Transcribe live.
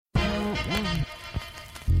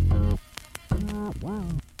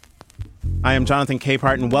I am Jonathan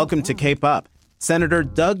Capehart, and welcome to Cape Up. Senator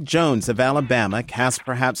Doug Jones of Alabama cast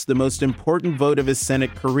perhaps the most important vote of his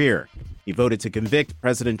Senate career. He voted to convict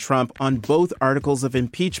President Trump on both articles of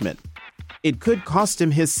impeachment. It could cost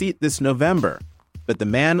him his seat this November, but the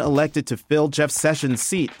man elected to fill Jeff Sessions'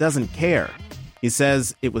 seat doesn't care. He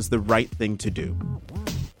says it was the right thing to do.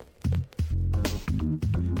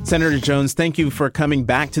 Senator Jones, thank you for coming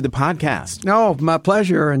back to the podcast. Oh, my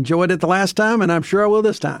pleasure. Enjoyed it the last time, and I'm sure I will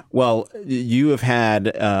this time. Well, you have had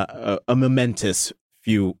a momentous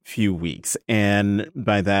few weeks, and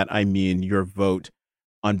by that I mean your vote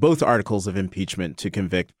on both articles of impeachment to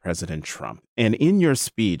convict President Trump. And in your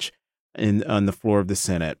speech on the floor of the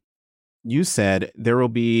Senate, you said there will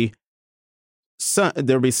be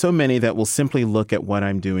so many that will simply look at what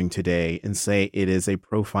I'm doing today and say it is a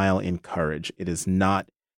profile in courage. It is not.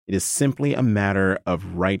 It is simply a matter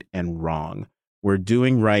of right and wrong. Where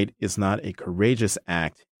doing right is not a courageous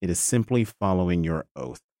act. It is simply following your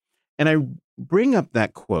oath. And I bring up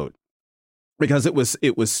that quote because it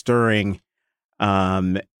was stirring,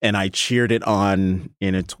 and I cheered it on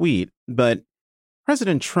in a tweet. But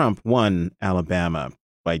President Trump won Alabama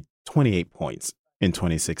by 28 points in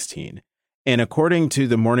 2016. And according to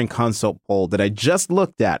the Morning Consult poll that I just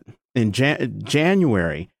looked at in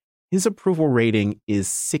January, his approval rating is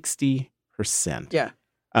 60%. Yeah.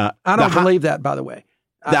 I don't believe that, by the way.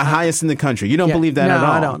 The highest in the country. You don't believe that at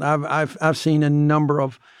all? No, I don't. I've seen a number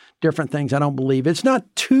of different things. I don't believe. It's not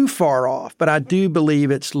too far off, but I do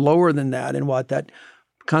believe it's lower than that. And what that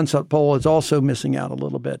Consult poll is also missing out a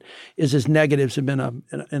little bit is his negatives have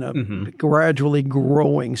been gradually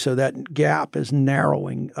growing, so that gap is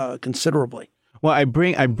narrowing considerably. Well, I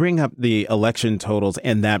bring up the election totals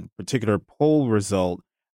and that particular poll result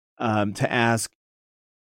to ask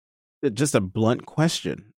just a blunt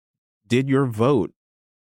question. Did your vote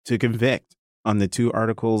to convict on the two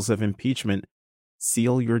articles of impeachment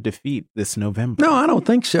seal your defeat this November? No, I don't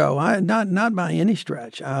think so. Not by any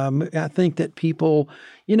stretch. I think that people,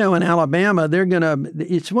 in Alabama,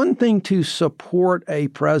 it's one thing to support a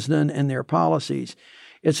president and their policies.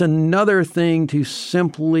 It's another thing to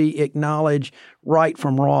simply acknowledge right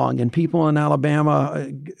from wrong. And people in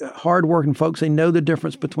Alabama, hardworking folks, they know the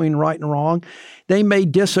difference between right and wrong. They may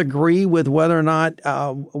disagree with whether or not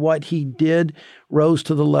what he did rose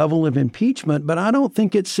to the level of impeachment, but I don't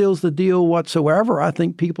think it seals the deal whatsoever. I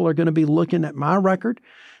think people are going to be looking at my record.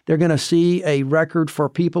 They're going to see a record for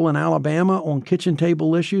people in Alabama on kitchen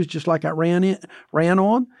table issues, just like I ran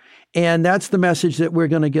on. And that's the message that we're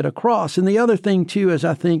going to get across. And the other thing, too, is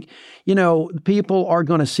I think, people are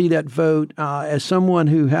going to see that vote as someone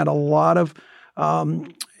who had a lot of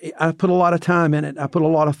I put a lot of time in it. I put a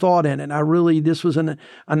lot of thought in it. This was an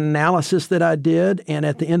analysis that I did. And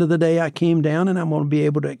at the end of the day, I came down and I'm going to be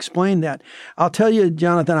able to explain that. I'll tell you,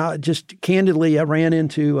 Jonathan, I ran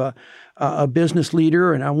into a business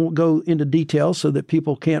leader, and I won't go into details so that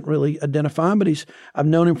people can't really identify him, but I've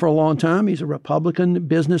known him for a long time. He's a Republican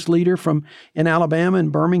business leader in Alabama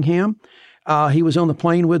and Birmingham. He was on the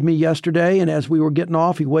plane with me yesterday, and as we were getting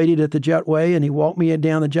off, he waited at the jetway, and he walked me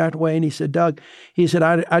down the jetway, and he said, Doug,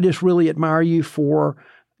 I just really admire you for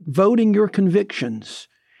voting your convictions,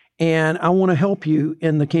 and I want to help you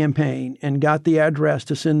in the campaign, and got the address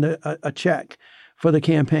to send a check for the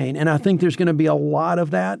campaign. And I think there's going to be a lot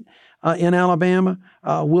of that in Alabama.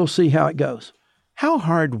 We'll see how it goes. How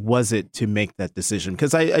hard was it to make that decision?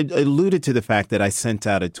 Because I alluded to the fact that I sent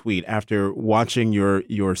out a tweet after watching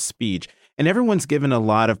your speech, and everyone's given a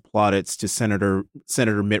lot of plaudits to Senator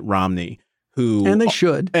Mitt Romney, and they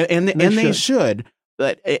should, they should,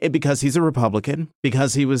 but because he's a Republican,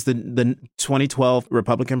 because he was the 2012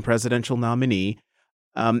 Republican presidential nominee,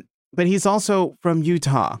 but he's also from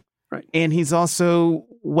Utah, right? And he's also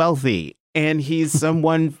wealthy. And he's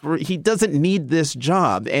someone he doesn't need this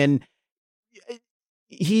job. And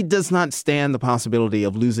he does not stand the possibility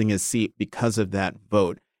of losing his seat because of that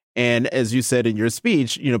vote. And as you said in your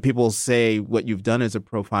speech, people say what you've done is a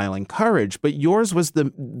profile in courage, but yours was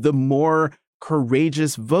the more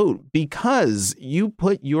courageous vote because you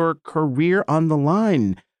put your career on the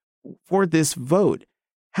line for this vote.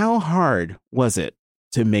 How hard was it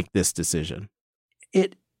to make this decision?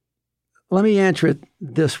 Let me answer it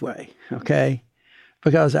this way, okay?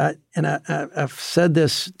 Because I've said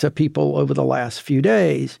this to people over the last few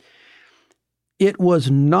days. It was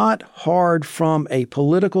not hard from a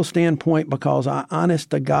political standpoint because I,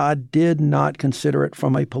 honest to God, did not consider it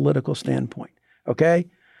from a political standpoint, okay?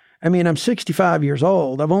 I mean, I'm 65 years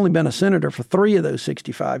old. I've only been a senator for 3 of those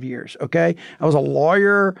 65 years, okay? I was a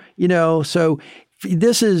lawyer, so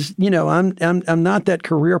this is, I'm not that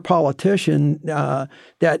career politician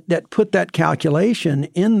that put that calculation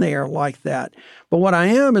in there like that. But what I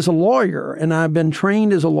am is a lawyer, and I've been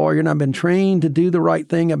trained as a lawyer, and I've been trained to do the right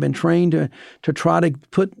thing. I've been trained to try to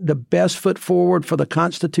put the best foot forward for the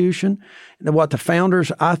Constitution, and what the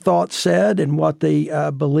founders, I thought, said, and what they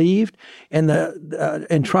believed,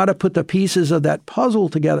 and try to put the pieces of that puzzle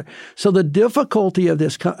together. So the difficulty of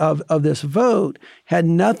this vote had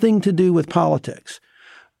nothing to do with politics.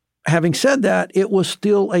 Having said that, it was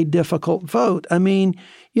still a difficult vote. I mean,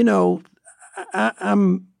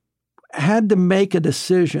 I'm had to make a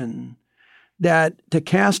decision to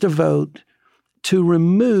cast a vote to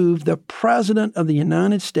remove the President of the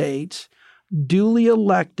United States, duly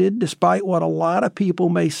elected, despite what a lot of people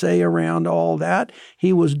may say around all that.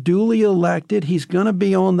 He was duly elected. He's going to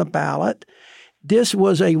be on the ballot. This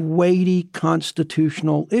was a weighty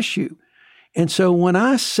constitutional issue. And so when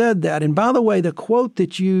I said that, and by the way, the quote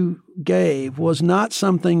that you gave was not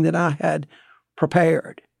something that I had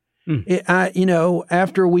prepared.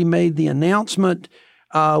 After we made the announcement,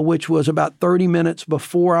 which was about 30 minutes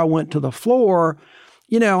before I went to the floor,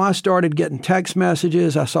 I started getting text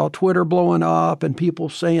messages. I saw Twitter blowing up and people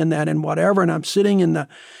saying that and whatever. And I'm sitting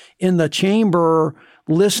in the chamber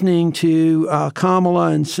listening to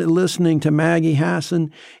Kamala and listening to Maggie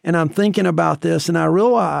Hassan, and I'm thinking about this, and I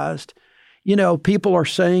realized, people are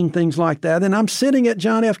saying things like that, and I'm sitting at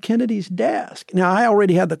John F. Kennedy's desk. Now, I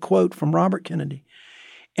already had the quote from Robert Kennedy.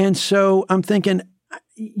 And so I'm thinking,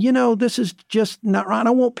 this is just not right. I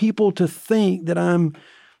don't want people to think that I'm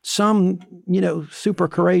some, super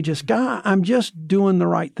courageous guy. I'm just doing the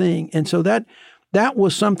right thing. And so that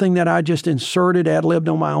was something that I just inserted, ad-libbed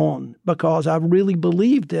on my own, because I really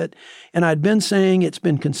believed it. And I'd been saying it's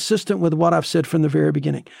been consistent with what I've said from the very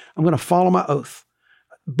beginning. I'm going to follow my oath,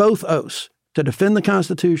 both oaths, to defend the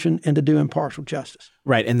Constitution and to do impartial justice.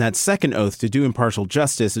 Right. And that second oath, to do impartial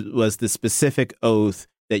justice, was the specific oath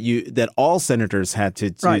that all senators had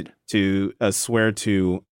to swear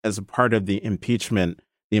to as a part of the impeachment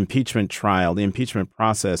trial, the impeachment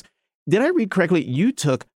process. Did I read correctly? You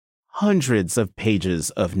took hundreds of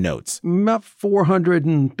pages of notes. About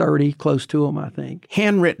 430, close to them, I think.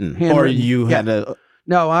 Handwritten. Or you had a...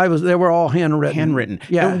 No, they were all handwritten. Handwritten.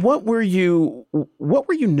 Yeah. Now, what were you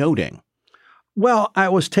noting? Well,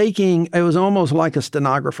 it was almost like a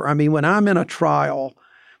stenographer. I mean, when I'm in a trial,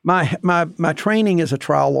 my training as a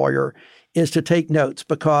trial lawyer is to take notes,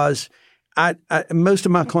 because most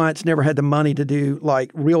of my clients never had the money to do like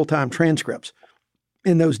real-time transcripts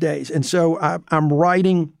in those days. And so I'm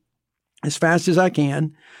writing as fast as I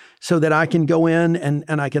can so that I can go in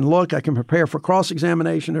and I can look, I can prepare for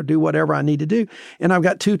cross-examination or do whatever I need to do. And I've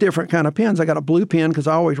got two different kind of pens. I got a blue pen because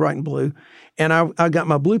I always write in blue. And I got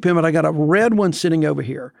my blue pen, but I got a red one sitting over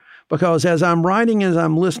here because as I'm writing, as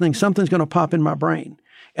I'm listening, something's going to pop in my brain.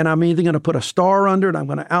 And I'm either going to put a star under it, I'm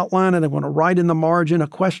going to outline it, I'm going to write in the margin a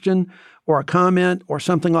question or a comment or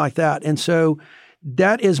something like that. And so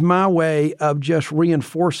that is my way of just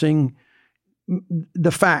reinforcing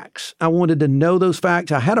the facts. I wanted to know those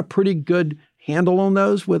facts. I had a pretty good handle on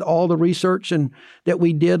those with all the research and that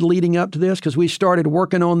we did leading up to this, because we started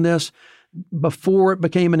working on this before it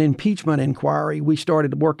became an impeachment inquiry. We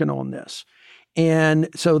started working on this. And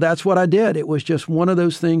so that's what I did. It was just one of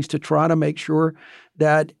those things to try to make sure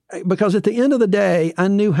that, because at the end of the day, I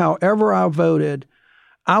knew however I voted,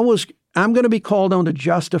 I'm going to be called on to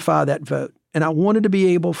justify that vote. And I wanted to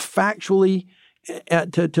be able factually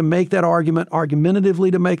to make that argument, argumentatively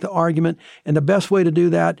to make the argument. And the best way to do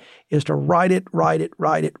that is to write it,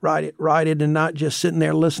 and not just sitting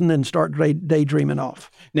there listening and start daydreaming off.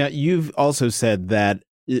 Now, you've also said that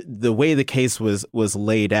the way the case was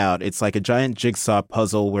laid out, it's like a giant jigsaw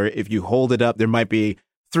puzzle where if you hold it up, there might be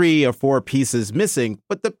 3 or 4 pieces missing,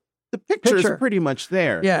 but the picture is pretty much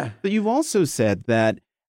there. Yeah. But you've also said that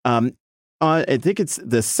I think it's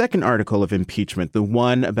the second article of impeachment, the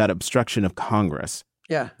one about obstruction of Congress.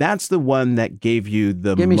 Yeah. That's the one that gave you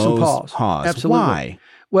the most pause. Absolutely. Why?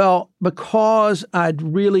 Well, because I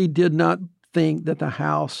really did not think that the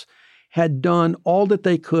House had done all that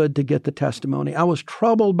they could to get the testimony. I was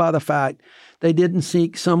troubled by the fact they didn't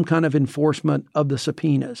seek some kind of enforcement of the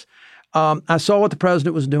subpoenas. I saw what the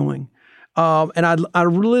president was doing. And I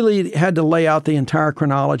really had to lay out the entire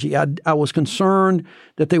chronology. I was concerned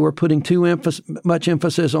that they were putting too much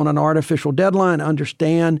emphasis on an artificial deadline. I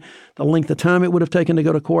understand the length of time it would have taken to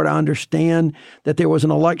go to court. I understand that there was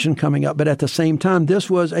an election coming up. But at the same time, this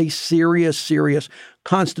was a serious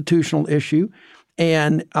constitutional issue.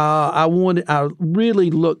 And I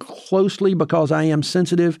really look closely, because I am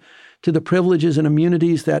sensitive to the privileges and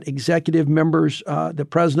immunities that executive members, the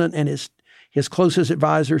president and his closest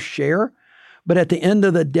advisors share. But at the end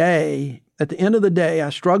of the day, I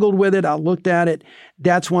struggled with it. I looked at it.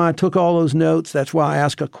 That's why I took all those notes. That's why I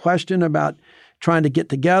asked a question about trying to get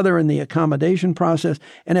together in the accommodation process.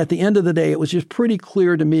 And at the end of the day, it was just pretty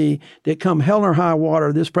clear to me that come hell or high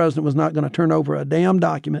water, this president was not going to turn over a damn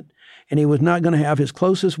document, and he was not going to have his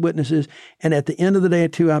closest witnesses. And at the end of the day,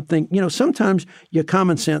 too, I think, sometimes your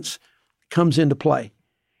common sense comes into play.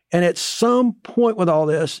 And at some point with all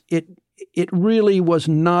this, it really was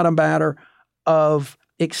not a matter of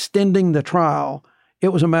extending the trial. It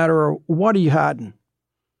was a matter of, what are you hiding?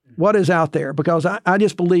 What is out there? Because I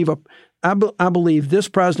just believe, I believe this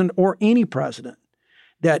president or any president,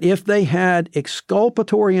 that if they had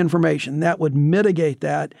exculpatory information that would mitigate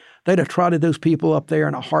that, they'd have trotted those people up there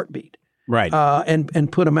in a heartbeat. Right.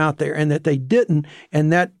 And put them out there, and that they didn't.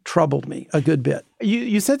 And that troubled me a good bit.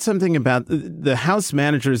 You said something about the House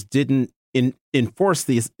managers didn't enforce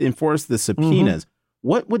the subpoenas.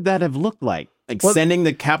 What would that have looked like? Sending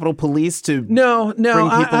the Capitol Police to bring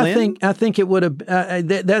people in? I think it would have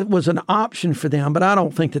that was an option for them, but I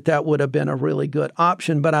don't think that would have been a really good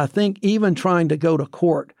option. But I think even trying to go to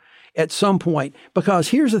court at some point, because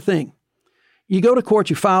here's the thing. You go to court,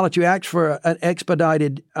 you file it, you ask for an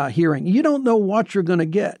expedited hearing. You don't know what you're going to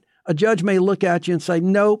get. A judge may look at you and say,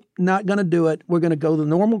 nope, not going to do it. We're going to go the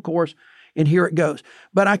normal course, and here it goes.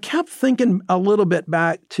 But I kept thinking a little bit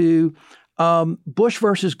back to Bush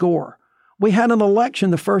versus Gore. We had an election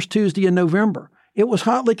the first Tuesday in November. It was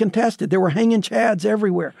hotly contested. There were hanging chads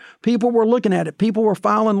everywhere. People were looking at it. People were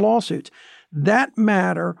filing lawsuits. That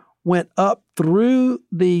matter went up through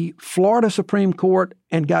the Florida Supreme Court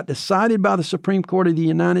and got decided by the Supreme Court of the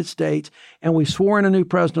United States, and we swore in a new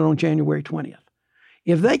president on January 20th.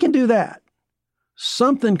 If they can do that,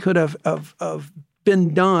 something could have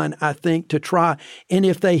been done, I think, to try. And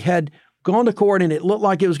if they had gone to court and it looked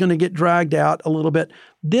like it was going to get dragged out a little bit,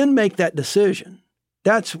 then make that decision.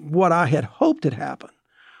 That's what I had hoped had happened.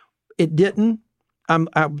 It didn't.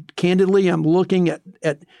 Candidly, I'm looking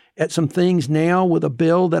at some things now with a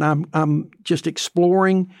bill that I'm just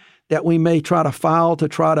exploring that we may try to file to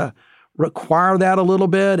try to require that a little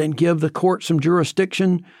bit and give the court some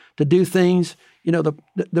jurisdiction to do things.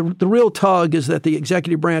 The real tug is that the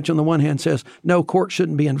executive branch on the one hand says, no, court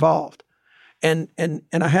shouldn't be involved. And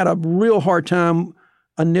I had a real hard time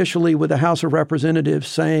initially with the House of Representatives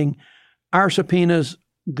saying, our subpoenas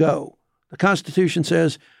go. The Constitution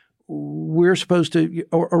says we're supposed to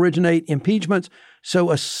originate impeachments.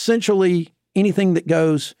 So essentially anything that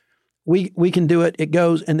goes, we can do it, it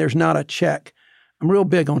goes, and there's not a check. I'm real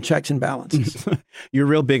big on checks and balances. You're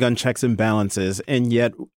real big on checks and balances, and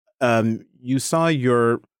yet you saw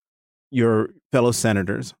your fellow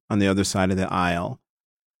senators on the other side of the aisle,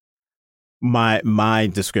 my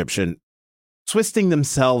description, twisting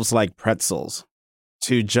themselves like pretzels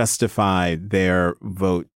to justify their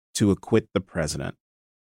vote to acquit the president.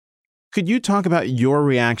 Could you talk about your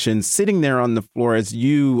reaction sitting there on the floor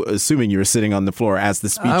assuming you were sitting on the floor as the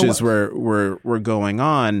speeches were going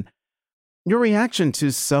on, your reaction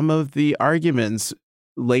to some of the arguments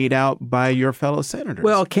laid out by your fellow senators?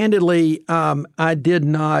 Well, candidly, I did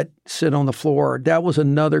not sit on the floor. That was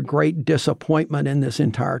another great disappointment in this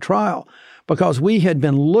entire trial, because we had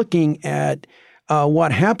been looking at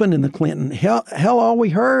what happened in the Clinton. Hell, all we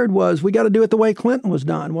heard was we got to do it the way Clinton was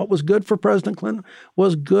done. What was good for President Clinton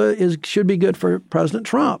should be good for President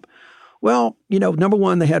Trump. Well, number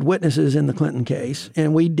one, they had witnesses in the Clinton case,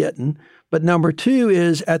 and we didn't. But number two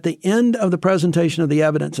is at the end of the presentation of the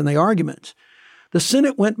evidence and the arguments, the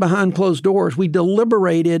Senate went behind closed doors. We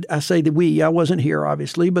deliberated. I say that I wasn't here,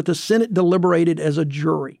 obviously, but the Senate deliberated as a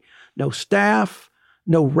jury. No staff,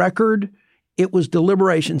 no record. It was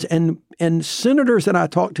deliberations. And senators that I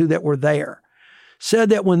talked to that were there said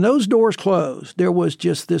that when those doors closed, there was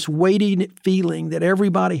just this weighty feeling that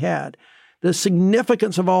everybody had. The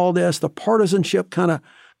significance of all this, the partisanship kind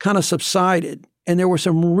of subsided. And there were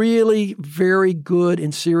some really very good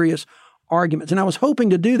and serious arguments. And I was hoping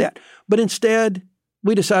to do that. But instead,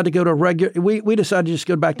 we decided to go to we decided to just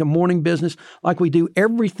go back to morning business like we do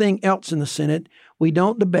everything else in the Senate. We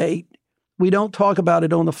don't debate. We don't talk about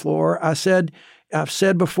it on the floor. I've said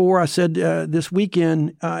before, this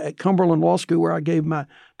weekend at Cumberland Law School where I gave my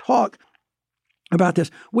talk about this,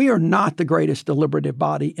 we are not the greatest deliberative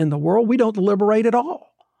body in the world. We don't deliberate at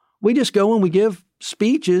all. We just go and we give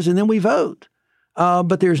speeches and then we vote.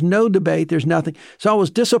 But there's no debate. There's nothing. So I was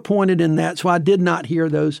disappointed in that. So I did not hear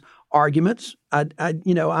those arguments. I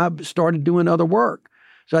started doing other work.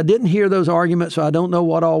 So I didn't hear those arguments. So I don't know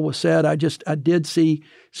what all was said. I did see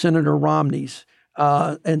Senator Romney's.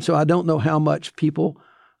 And so I don't know how much people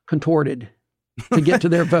contorted to get to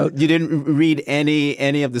their vote. You didn't read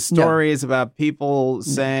any of the stories about people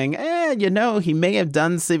saying, he may have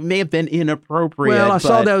been inappropriate. Well,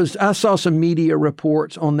 I saw some media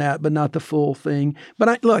reports on that, but not the full thing.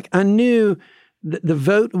 But I knew the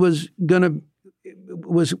vote was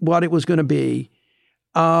what it was going to be.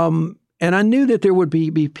 And I knew that there would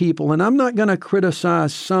be people, and I'm not going to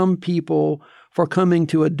criticize some people for coming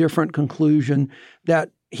to a different conclusion that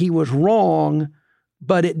he was wrong,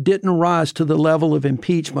 but it didn't rise to the level of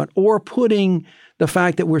impeachment or putting the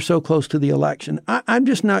fact that we're so close to the election. I'm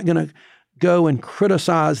just not going to go and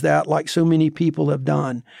criticize that like so many people have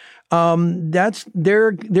done.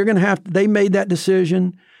 They're going to have. They made that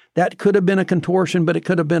decision. That could have been a contortion, but it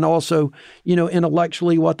could have been also,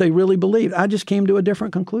 intellectually what they really believed. I just came to a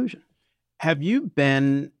different conclusion. Have you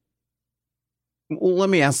been? Well, let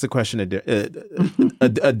me ask the question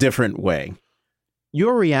a different way.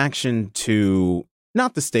 Your reaction to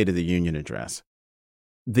not the State of the Union address,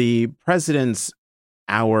 the president's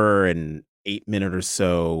hour and 8-minute or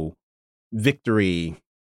so victory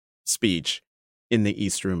speech in the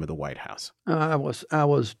East Room of the White House. I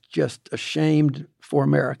was just ashamed for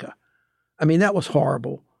America. I mean, that was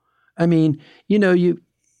horrible. I mean,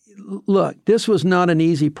 look, this was not an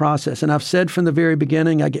easy process. And I've said from the very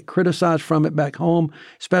beginning, I get criticized from it back home,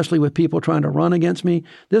 especially with people trying to run against me.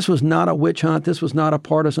 This was not a witch hunt. This was not a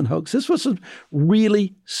partisan hoax. This was some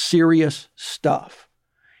really serious stuff.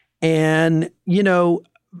 And,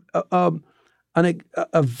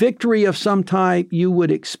 a victory of some type, you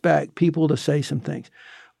would expect people to say some things.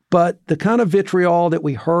 But the kind of vitriol that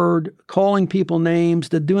we heard, calling people names,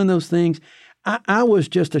 doing those things, I was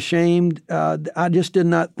just ashamed. I just did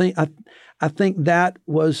not think. I think that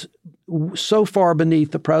was so far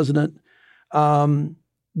beneath the president,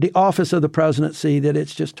 the office of the presidency, that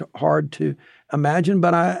it's just hard to imagine.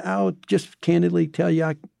 But I'll just candidly tell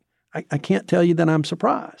you, I can't tell you that I'm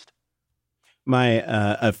surprised.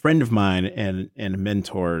 A friend of mine and a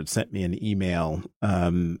mentor sent me an email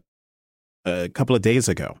a couple of days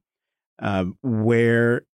ago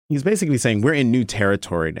where he's basically saying we're in new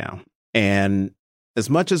territory now. And as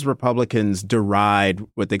much as Republicans deride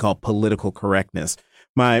what they call political correctness,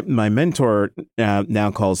 my mentor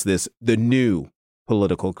now calls this the new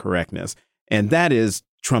political correctness. And that is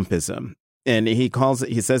Trumpism. And he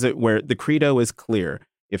says it where the credo is clear.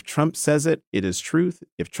 If Trump says it, it is truth.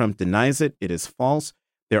 If Trump denies it, it is false.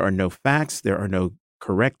 There are no facts. There are no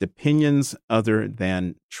correct opinions other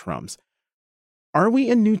than Trump's. Are we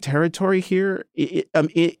in new territory here?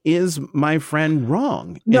 Is my friend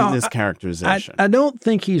wrong in this characterization? I don't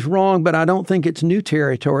think he's wrong, but I don't think it's new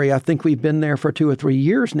territory. I think we've been there for 2 or 3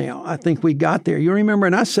 years now. I think we got there. You remember,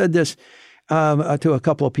 and I said this to a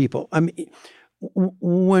couple of people. I mean,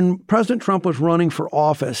 when President Trump was running for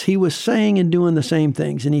office, he was saying and doing the same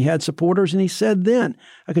things, and he had supporters, and he said then,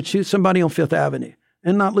 I could shoot somebody on Fifth Avenue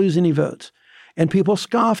and not lose any votes. And people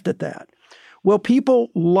scoffed at that. Well, people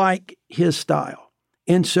like his style.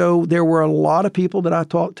 And so there were a lot of people that I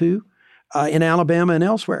talked to in Alabama and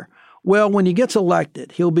elsewhere. Well, when he gets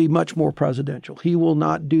elected, he'll be much more presidential. He will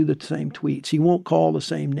not do the same tweets. He won't call the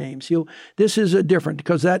same names. This is a different,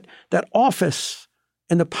 because that office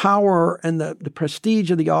and the power and the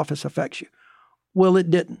prestige of the office affects you. Well,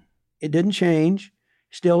 it didn't. It didn't change.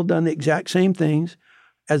 Still done the exact same things.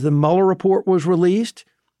 As the Mueller report was released,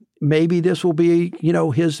 maybe this will be,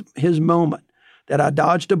 his moment, that I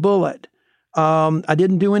dodged a bullet. I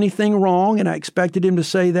didn't do anything wrong, and I expected him to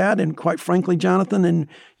say that. And quite frankly, Jonathan, and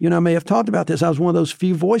I may have talked about this, I was one of those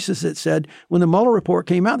few voices that said, when the Mueller report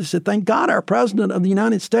came out, they said, thank God our president of the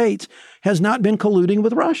United States has not been colluding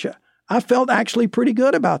with Russia. I felt actually pretty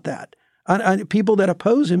good about that. People that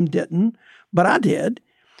oppose him didn't, but I did.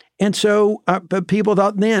 And so but people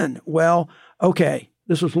thought then, well, okay,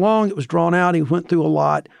 this was long, it was drawn out, he went through a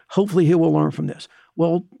lot. Hopefully he will learn from this.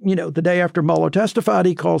 Well, the day after Mueller testified,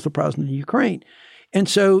 he calls the president of Ukraine. And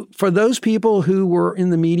so for those people who were in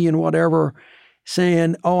the media and whatever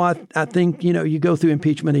saying, I think, you go through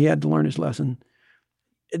impeachment, he had to learn his lesson.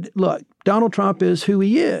 Look, Donald Trump is who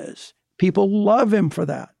he is. People love him for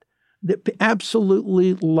that. They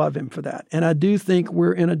absolutely love him for that. And I do think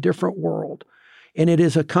we're in a different world. And it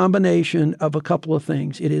is a combination of a couple of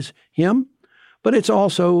things. It is him, but it's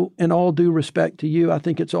also, in all due respect to you, I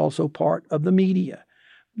think it's also part of the media,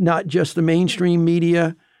 not just the mainstream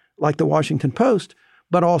media like the Washington Post,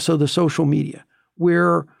 but also the social media,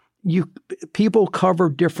 where people cover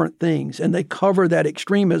different things and they cover that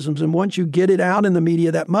extremisms. And once you get it out in the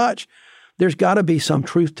media that much, there's got to be some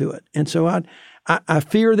truth to it. And so I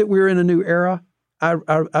fear that we're in a new era.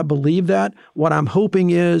 I believe that. What I'm hoping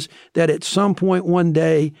is that at some point one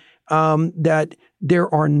day, that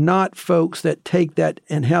there are not folks that take that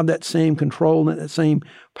and have that same control and that same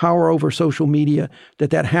power over social media,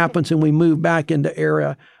 that happens and we move back into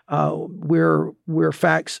era where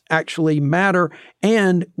facts actually matter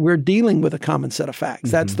and we're dealing with a common set of facts.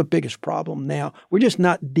 Mm-hmm. That's the biggest problem now. We're just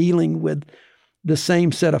not dealing with the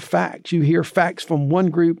same set of facts. You hear facts from one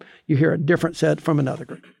group, you hear a different set from another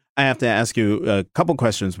group. I have to ask you a couple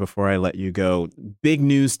questions before I let you go. Big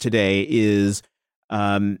news today is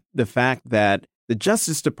the fact that the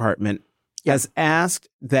Justice Department has asked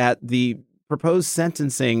that the proposed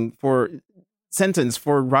sentence for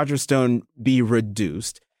Roger Stone be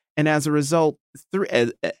reduced. And as a result,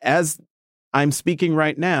 as I'm speaking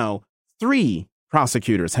right now, 3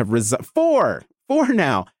 prosecutors have resigned. 4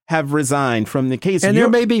 now have resigned from the case. And there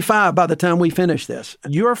may be 5 by the time we finish this.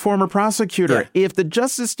 You're a former prosecutor. Yeah. If the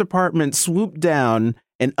Justice Department swooped down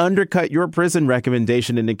and undercut your prison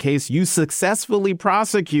recommendation in a case you successfully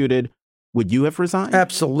prosecuted, would you have resigned?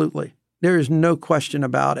 Absolutely. There is no question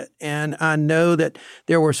about it. And I know that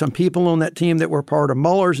there were some people on that team that were part of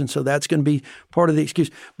Mueller's, and so that's going to be part of the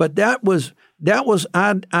excuse. But that was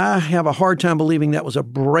I have a hard time believing that was a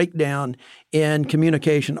breakdown in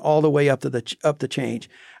communication all the way up the change.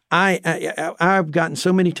 I've gotten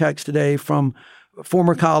so many texts today from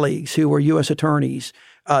former colleagues who were U.S. attorneys,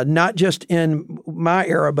 not just in my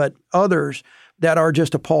era, but others that are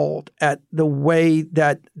just appalled at the way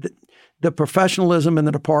that the professionalism in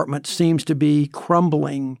the department seems to be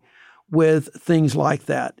crumbling with things like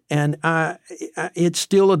that. And it's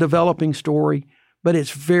still a developing story, but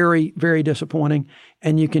it's very, very disappointing.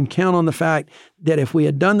 And you can count on the fact that if we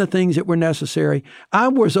had done the things that were necessary, I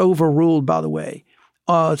was overruled, by the way,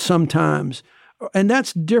 sometimes. And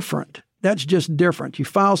that's different. That's just different. You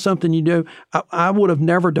file something you do. I would have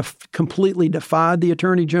never completely defied the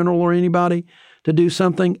Attorney General or anybody to do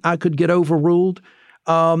something. I could get overruled.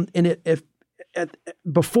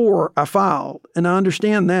 Before I filed, and I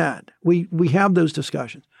understand that. We have those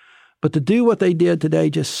discussions. But to do what they did today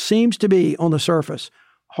just seems to be, on the surface,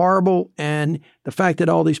 horrible. And the fact that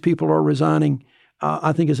all these people are resigning,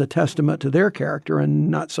 I think, is a testament to their character and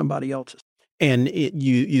not somebody else's. And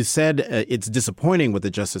you said it's disappointing what the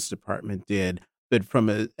Justice Department did, but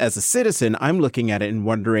as a citizen, I'm looking at it and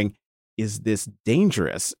wondering, is this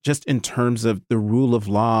dangerous just in terms of the rule of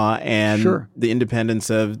law and the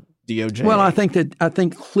independence of DOJ? Well, I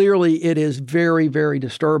think clearly it is very, very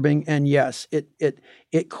disturbing. And yes,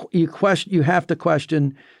 you have to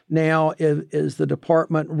question now, is the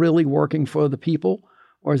department really working for the people,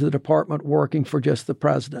 or is the department working for just the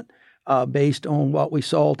president? Based on what we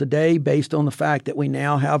saw today, based on the fact that we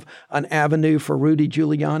now have an avenue for Rudy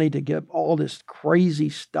Giuliani to get all this crazy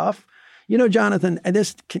stuff. You know, Jonathan,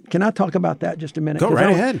 can I talk about that just a minute? Go right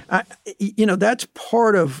ahead. That's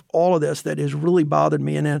part of all of this that has really bothered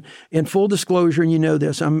me. And in full disclosure, and you know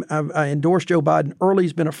this, I endorsed Joe Biden early.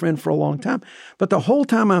 He's been a friend for a long time. But the whole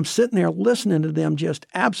time I'm sitting there listening to them just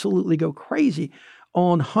absolutely go crazy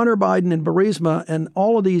on Hunter Biden and Burisma and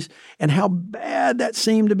all of these, and how bad that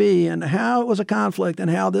seemed to be, and how it was a conflict, and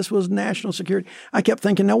how this was national security. I kept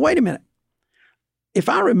thinking, now, wait a minute. If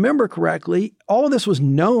I remember correctly, all of this was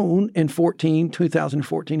known in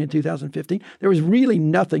 2014 and 2015. There was really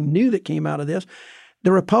nothing new that came out of this.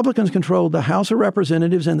 The Republicans controlled the House of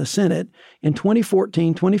Representatives and the Senate in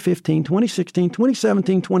 2014, 2015, 2016,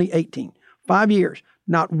 2017, 2018. 5 years,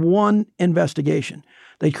 not one investigation.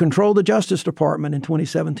 They controlled the Justice Department in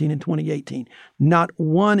 2017 and 2018. Not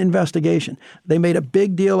one investigation. They made a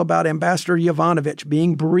big deal about Ambassador Yovanovitch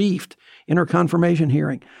being briefed in her confirmation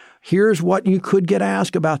hearing. Here's what you could get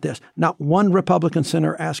asked about this. Not one Republican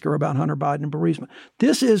senator asked her about Hunter Biden and Burisma.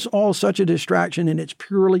 This is all such a distraction, and it's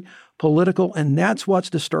purely political, and that's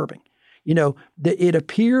what's disturbing. You know, it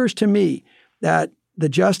appears to me that the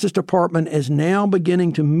Justice Department is now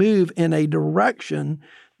beginning to move in a direction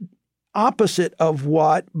opposite of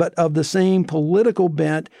but of the same political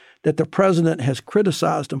bent that the president has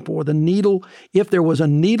criticized him for. The needle, if there was a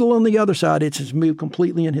needle on the other side, it's moved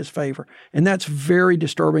completely in his favor. And that's very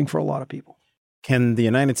disturbing for a lot of people. Can the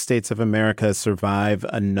United States of America survive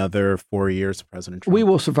another 4 years of President Trump? We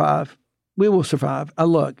will survive. We will survive.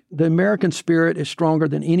 Look, the American spirit is stronger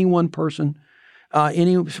than any one person,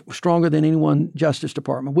 stronger than any one Justice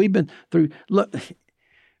Department. We've been through, look,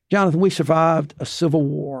 Jonathan, we survived a civil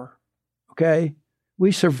war. Okay?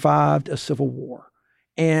 We survived a civil war.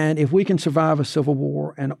 And if we can survive a civil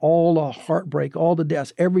war and all the heartbreak, all the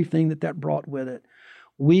deaths, everything that brought with it,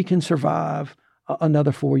 we can survive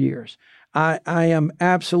another 4 years. I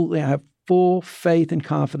have full faith and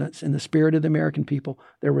confidence in the spirit of the American people,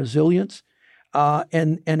 their resilience.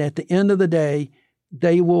 And at the end of the day,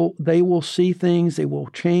 they will see things, they will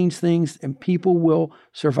change things, and people will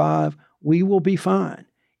survive. We will be fine.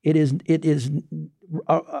 It is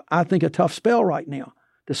I think, a tough spell right now.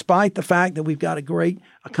 Despite the fact that we've got a great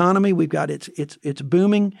economy, we've got it's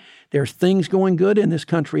booming. There's things going good in this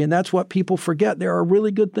country, and that's what people forget. There are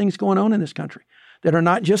really good things going on in this country that are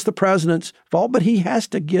not just the president's fault, but he has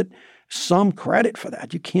to get some credit for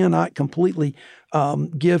that. You cannot completely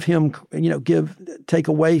take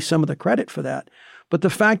away some of the credit for that. But the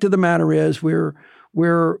fact of the matter is, we're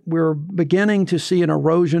beginning to see an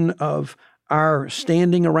erosion of our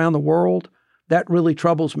standing around the world. That really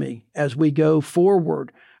troubles me as we go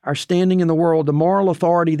forward. Our standing in the world, the moral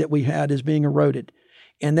authority that we had, is being eroded.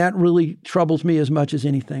 And that really troubles me as much as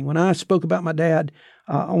anything. When I spoke about my dad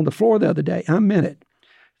on the floor the other day, I meant it.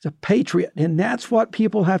 He's a patriot. And that's what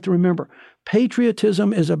people have to remember.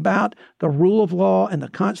 Patriotism is about the rule of law and the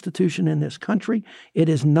Constitution in this country. It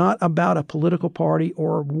is not about a political party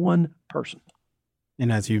or one person.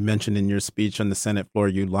 And as you mentioned in your speech on the Senate floor,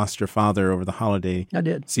 you lost your father over the holiday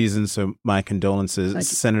season. So my condolences.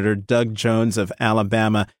 Senator Doug Jones of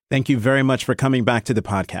Alabama, thank you very much for coming back to the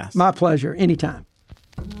podcast. My pleasure. Anytime.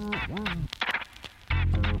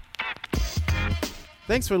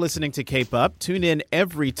 Thanks for listening to Cape Up. Tune in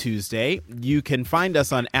every Tuesday. You can find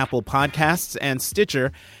us on Apple Podcasts and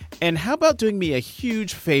Stitcher. And how about doing me a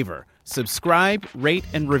huge favor? Subscribe, rate,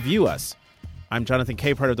 and review us. I'm Jonathan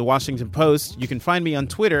Capehart of The Washington Post. You can find me on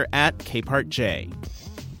Twitter at CapehartJ.